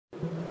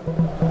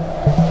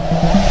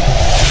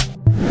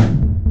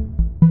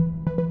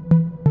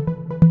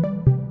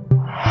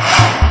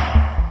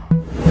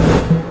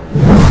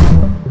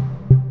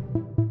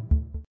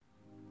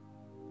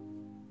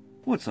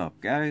What's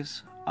up,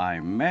 guys?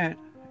 I'm Matt,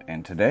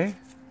 and today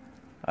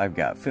I've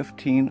got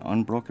 15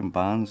 Unbroken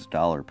Bonds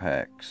Dollar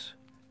packs.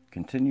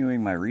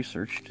 Continuing my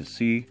research to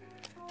see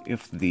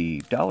if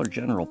the Dollar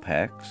General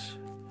packs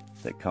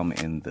that come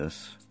in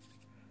this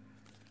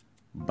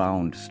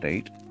bound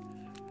state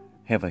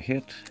have a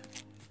hit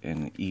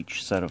in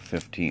each set of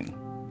 15.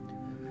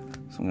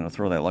 So I'm going to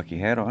throw that lucky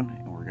hat on,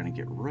 and we're going to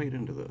get right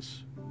into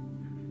this.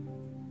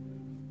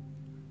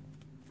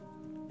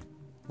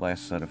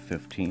 Last set of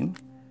 15,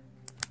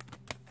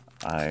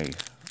 I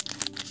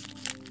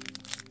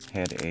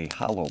had a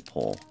hollow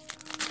pull.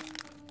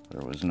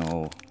 There was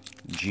no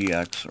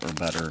GX or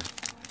better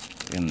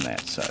in that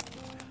set.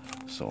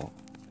 So,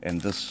 and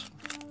this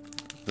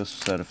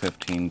set of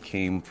 15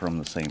 came from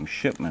the same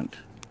shipment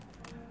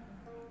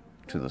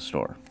to the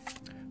store.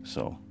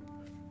 So,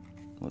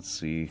 let's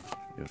see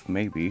if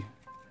maybe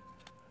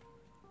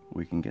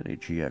we can get a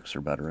GX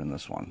or better in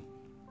this one.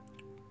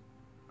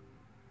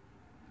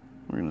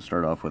 We're going to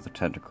start off with a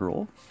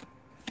Tentacruel,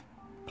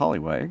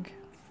 Poliwag,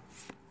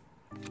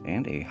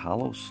 and a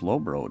Hollow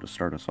Slowbro to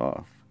start us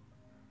off.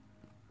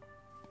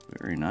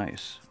 Very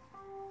nice.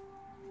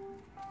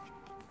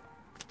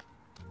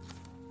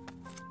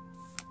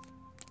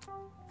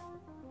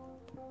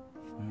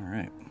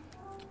 Alright.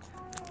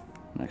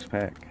 Next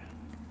pack.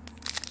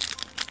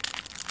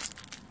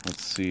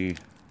 Let's see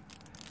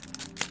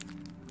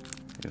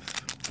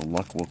if the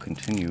luck will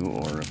continue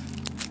or if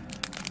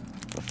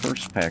the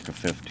first pack of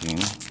 15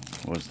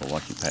 was the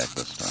lucky pack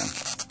this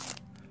time.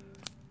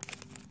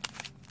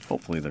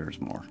 Hopefully there's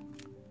more.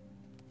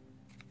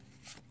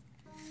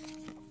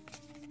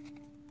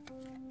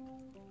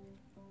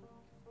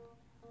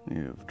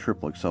 You have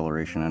Triple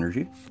Acceleration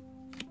Energy,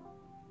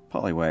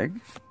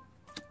 Poliwag,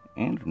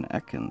 and an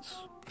Ekans.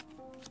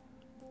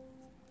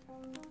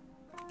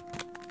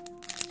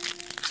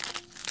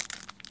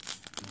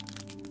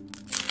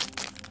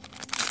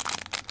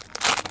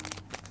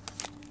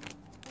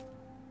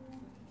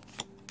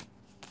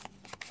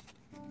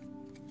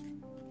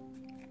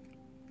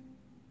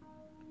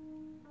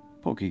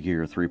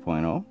 Pokegear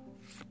 3.0,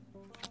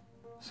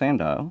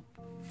 Sandile,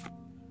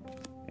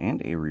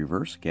 and a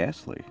Reverse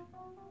Ghastly.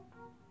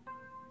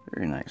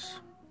 Very nice.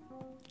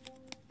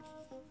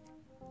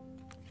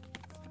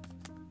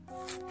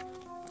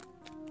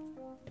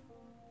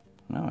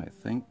 Now I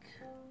think,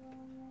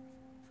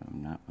 if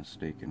I'm not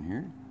mistaken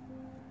here,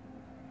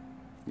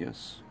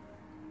 yes,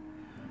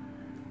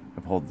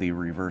 I pulled the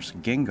Reverse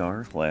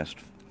Gengar last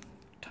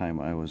time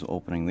I was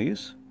opening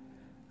these.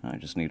 I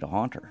just need a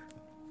Haunter.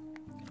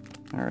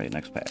 Alright,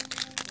 next pack.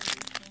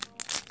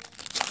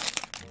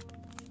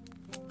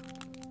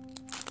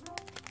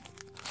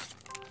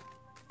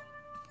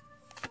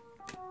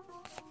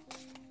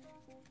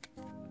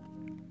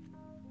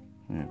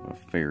 We have a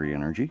Fairy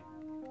Energy,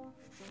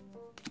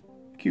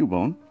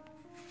 Cubone,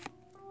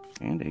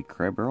 and a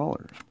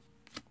Crabrawler.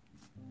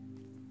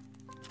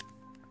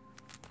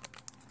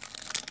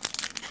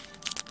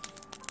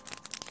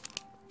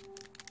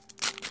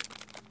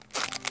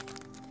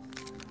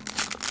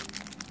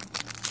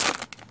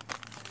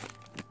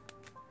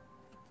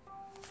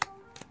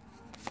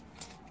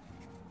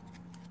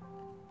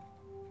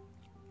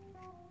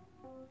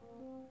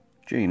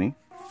 Janie,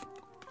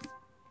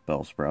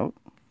 Bellsprout,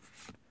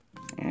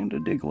 and a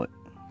Diglett.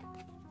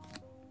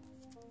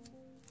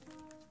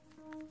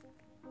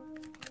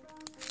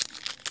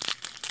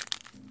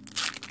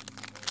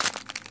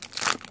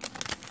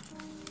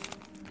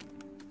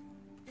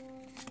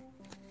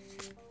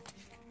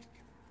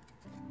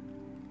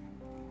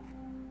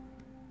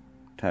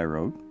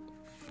 Tyrode,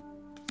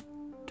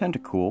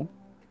 Tentacool,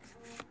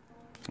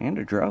 and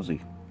a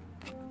Drowsy.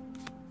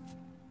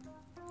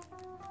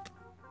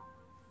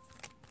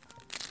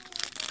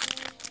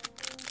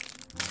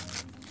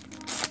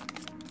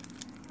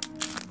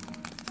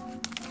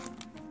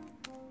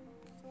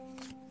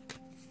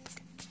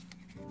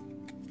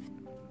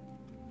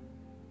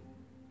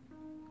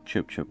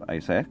 Chip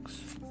Ice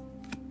Axe,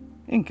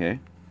 Inkay,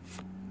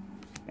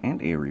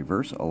 and a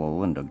Reverse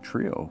Alolan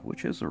Trio,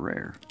 which is a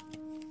rare.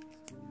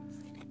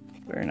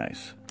 Very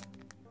nice.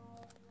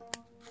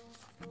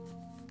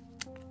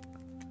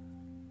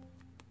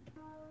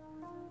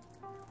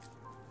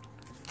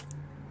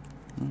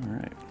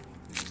 Alright.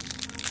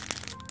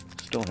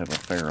 Still have a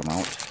fair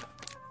amount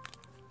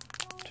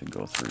to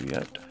go through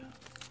yet.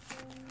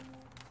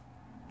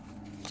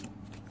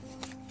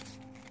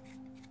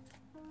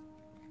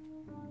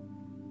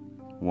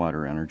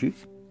 Water Energy,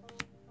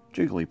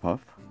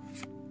 Jigglypuff,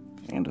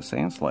 and a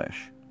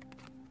Sandslash.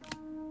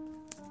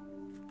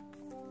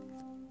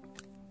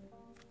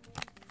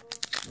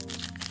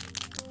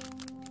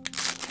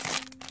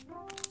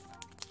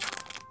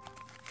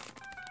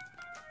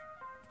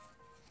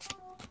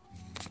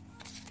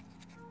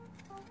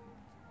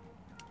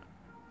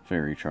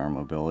 Fairy Charm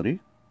ability,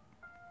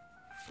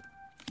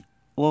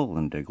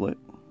 Alolan Diglett,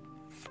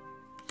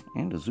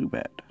 and a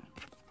Zubat.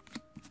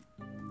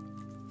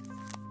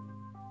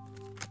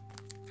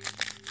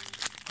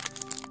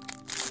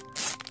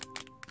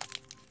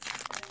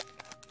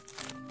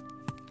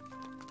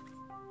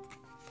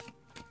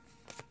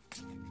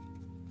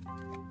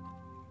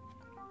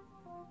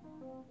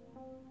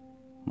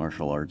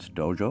 Martial Arts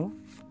Dojo,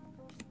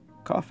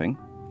 coughing,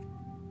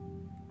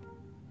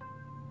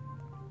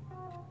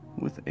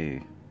 with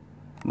a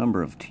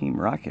member of Team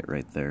Rocket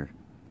right there.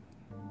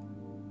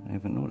 I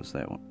haven't noticed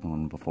that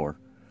one before.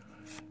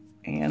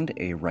 And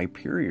a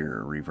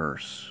Rhyperior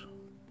reverse,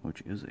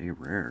 which is a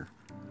rare.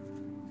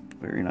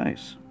 Very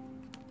nice.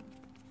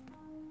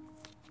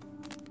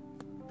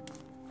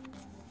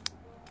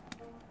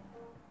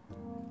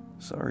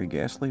 Sorry,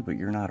 Ghastly, but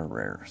you're not a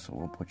rare, so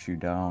we'll put you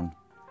down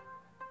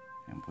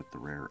and put the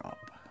rare up.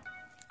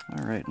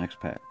 Alright, next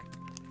pack.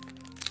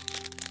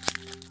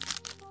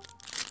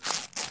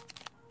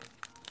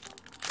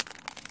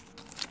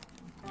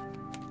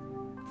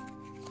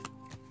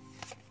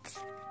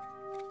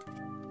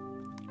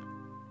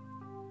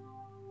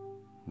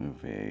 We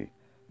have a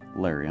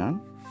Larion,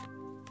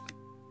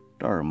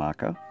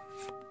 Darumaka,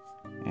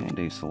 and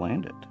a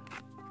Salandit.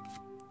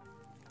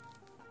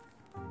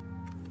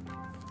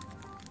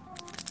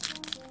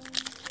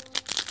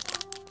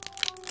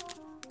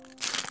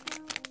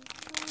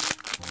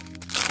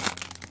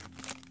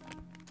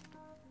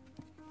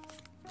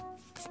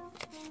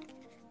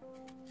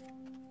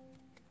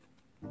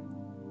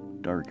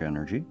 Dark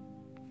Energy,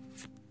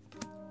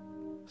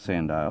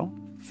 Sandile,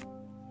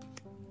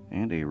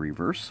 and a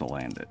reverse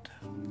Salandit.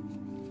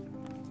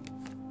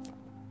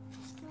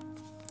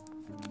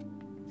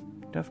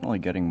 Definitely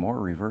getting more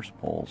reverse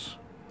pulls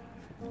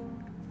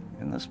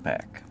in this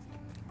pack.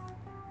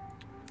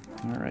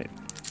 Alright.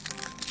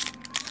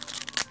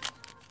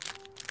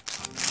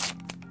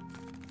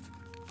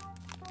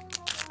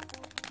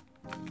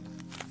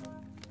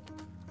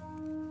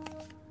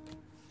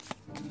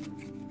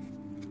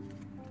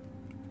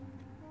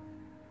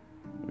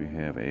 We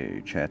have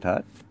a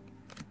Chatot,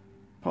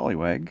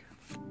 Poliwag,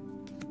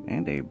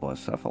 and a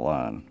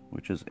Blacephalon,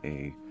 which is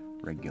a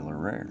regular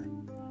rare.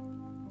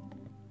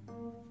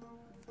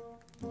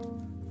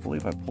 I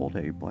believe I pulled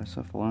a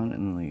Blacephalon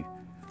in the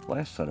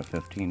last set of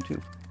 15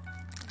 too.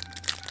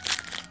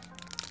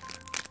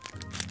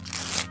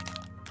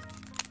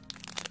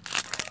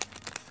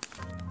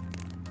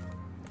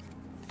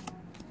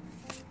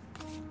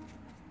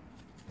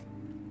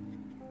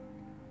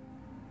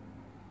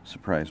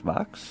 Surprise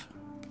box,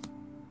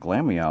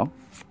 Glameow,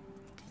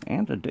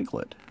 and a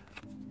Diglett.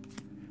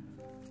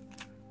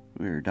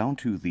 We're down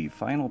to the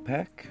final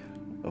pack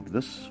of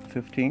this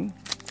 15.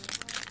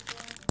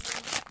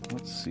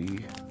 Let's see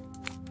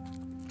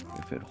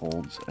if it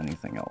holds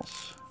anything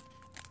else.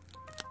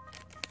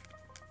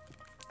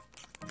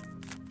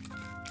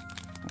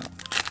 Oh,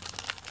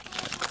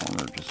 that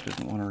corner just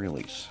didn't want to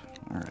release.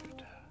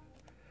 Alright.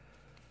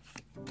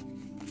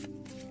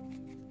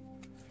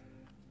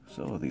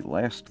 So the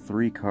last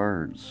three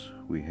cards,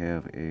 we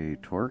have a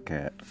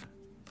Torracat,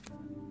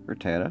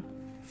 Rattata,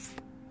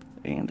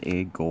 and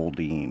a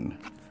Goldeen.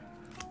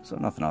 So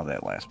nothing out of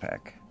that last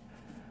pack.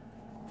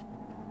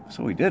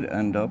 So we did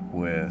end up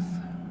with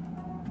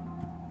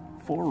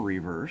 4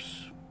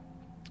 reverse,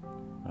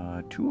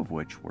 2 of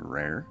which were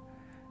rare,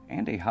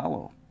 and a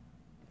holo.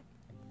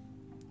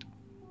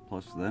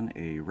 Plus then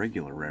a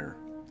regular rare.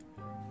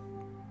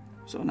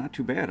 So not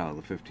too bad out of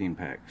the 15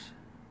 packs.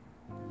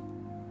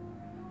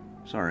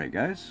 So alright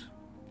guys,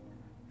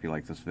 if you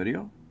like this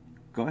video,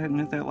 go ahead and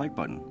hit that like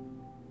button.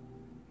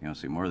 You want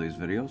to see more of these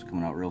videos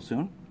coming out real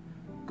soon?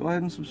 Go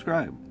ahead and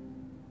subscribe.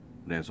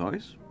 But as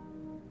always,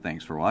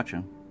 thanks for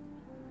watching,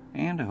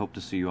 and I hope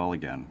to see you all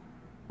again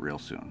real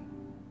soon.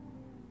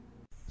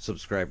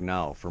 Subscribe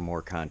now for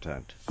more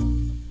content.